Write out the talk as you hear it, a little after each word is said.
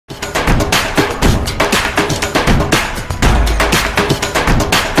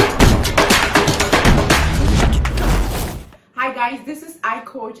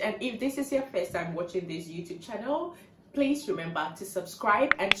coach, and if this is your first time watching this YouTube channel, please remember to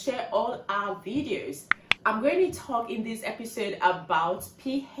subscribe and share all our videos. I'm going to talk in this episode about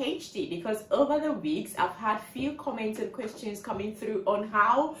PhD because over the weeks I've had few comments and questions coming through on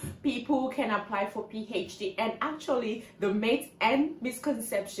how people can apply for PhD and actually the myths and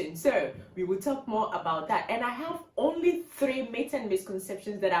misconceptions. So we will talk more about that, and I have only 3 myths and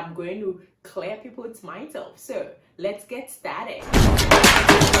misconceptions that I'm going to clear people's minds of. So let's get started.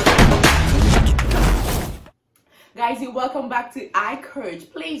 Guys, you're welcome back to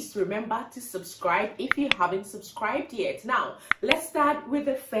iCourage. Please remember to subscribe if you haven't subscribed yet. Now, let's start with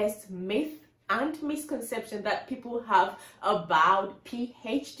the first myth and misconception that people have about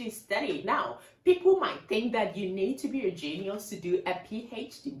PhD study. Now, people might think that you need to be a genius to do a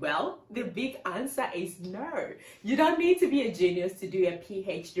PhD. Well, the big answer is no. You don't need to be a genius to do a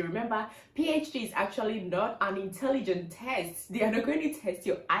PhD. Remember, PhD is actually not an intelligence test. They are not going to test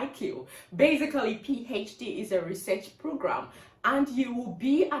your IQ. Basically, PhD is a research program, and you will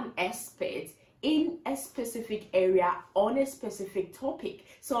be an expert in a specific area on a specific topic.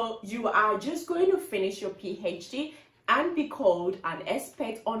 So you are just going to finish your PhD and be called an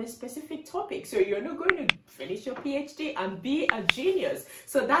expert on a specific topic. So you're not going to finish your PhD and be a genius.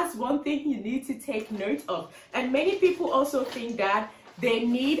 So that's one thing you need to take note of. And many people also think that they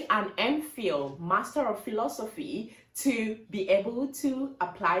need an MPhil, Master of Philosophy, to be able to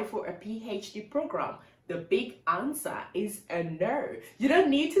apply for a PhD program. The big answer is a no. You don't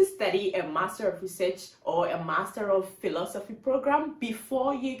need to study a Master of Research or a Master of Philosophy program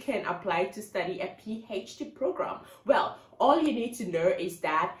before you can apply to study a PhD program. Well, all you need to know is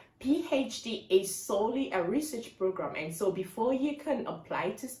that PhD is solely a research program, and so before you can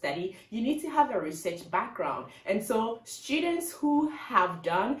apply to study, you need to have a research background. And so students who have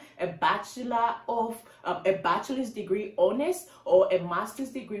done a bachelor's degree honors or a master's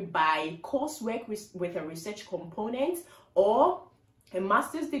degree by coursework with a research component or a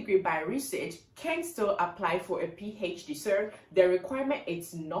master's degree by research can still apply for a PhD. So the requirement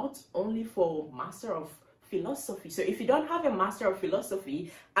is not only for Master of Philosophy. So if you don't have a Master of Philosophy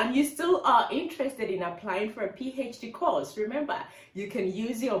and you still are interested in applying for a PhD course, remember, you can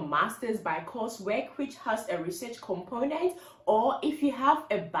use your Master's by coursework, which has a research component, or if you have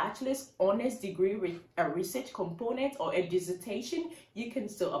a bachelor's honors degree with a research component or a dissertation, you can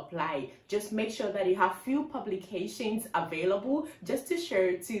still apply. Just make sure that you have few publications available just to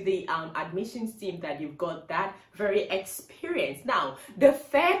show to the admissions team that you've got that very experience. Now, the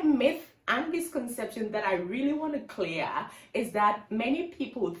third myth and misconception that I really want to clear is that many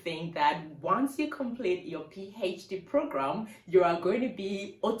people think that once you complete your PhD program, you are going to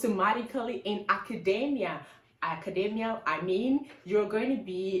be automatically in academia. I mean, you're going to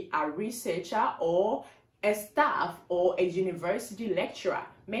be a researcher or a staff or a university lecturer.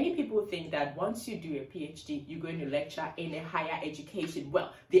 Many people think that once you do a PhD, you're going to lecture in a higher education.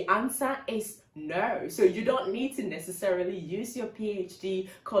 Well, the answer is no. So you don't need to necessarily use your PhD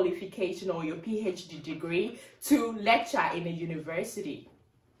qualification or your PhD degree to lecture in a university.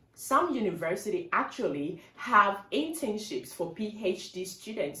 Some universities actually have internships for PhD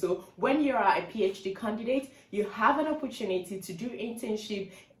students. So when you are a PhD candidate, you have an opportunity to do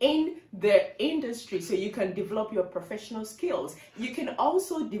internship in the industry so you can develop your professional skills. You can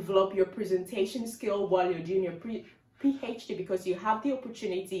also develop your presentation skill while you're doing your PhD because you have the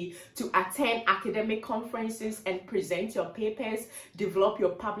opportunity to attend academic conferences and present your papers, develop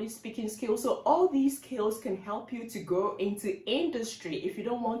your public speaking skills. So all these skills can help you to go into industry if you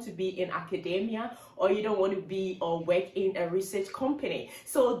don't want to be in academia or you don't want to be or work in a research company.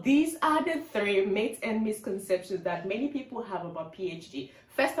 So these are the 3 myths and misconceptions that many people have about PhD.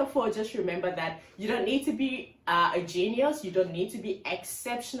 First of all, just remember that you don't need to be a genius. You don't need to be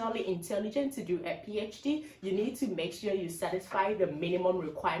exceptionally intelligent to do a PhD. You need to make sure you satisfy the minimum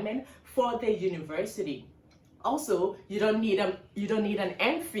requirement for the university. Also, you don't need an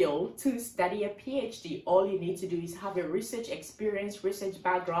MPhil to study a PhD. All you need to do is have a research experience, research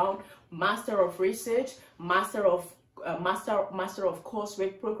background, Master of Research, Master of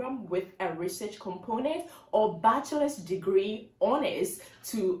coursework program with a research component, or Bachelor's Degree honors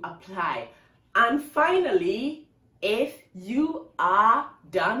to apply. And finally, if you are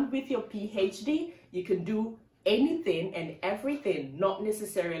done with your PhD, you can do anything and everything, not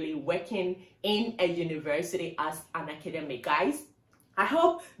necessarily working in a university as an academic. Guys, I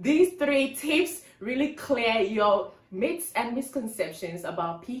hope these 3 tips really clear your myths and misconceptions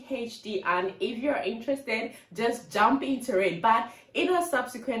about PhD, and if you're interested, just jump into it. But in a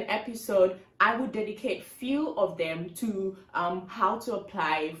subsequent episode, I will dedicate few of them to how to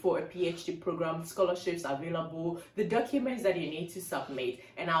apply for a PhD program, scholarships available, the documents that you need to submit,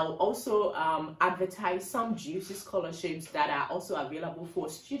 and I'll also advertise some juicy scholarships that are also available for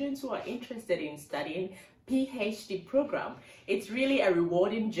students who are interested in studying PhD program. It's really a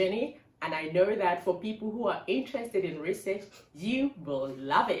rewarding journey, and I know that for people who are interested in research, you will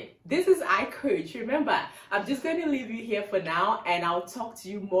love it. This is iCoach. Remember, I'm just going to leave you here for now, and I'll talk to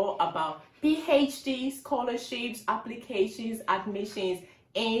you more about PhD scholarships, applications, admissions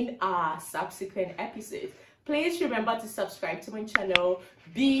in our subsequent episodes. Please remember to subscribe to my channel,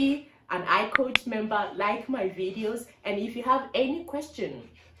 be an iCoach member, like my videos, and if you have any question,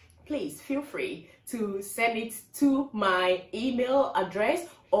 please feel free to send it to my email address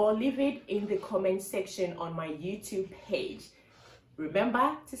or leave it in the comment section on my YouTube page.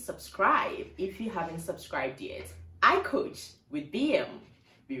 Remember to subscribe if you haven't subscribed yet. iCoach with BM.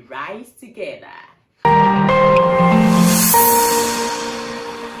 We rise together.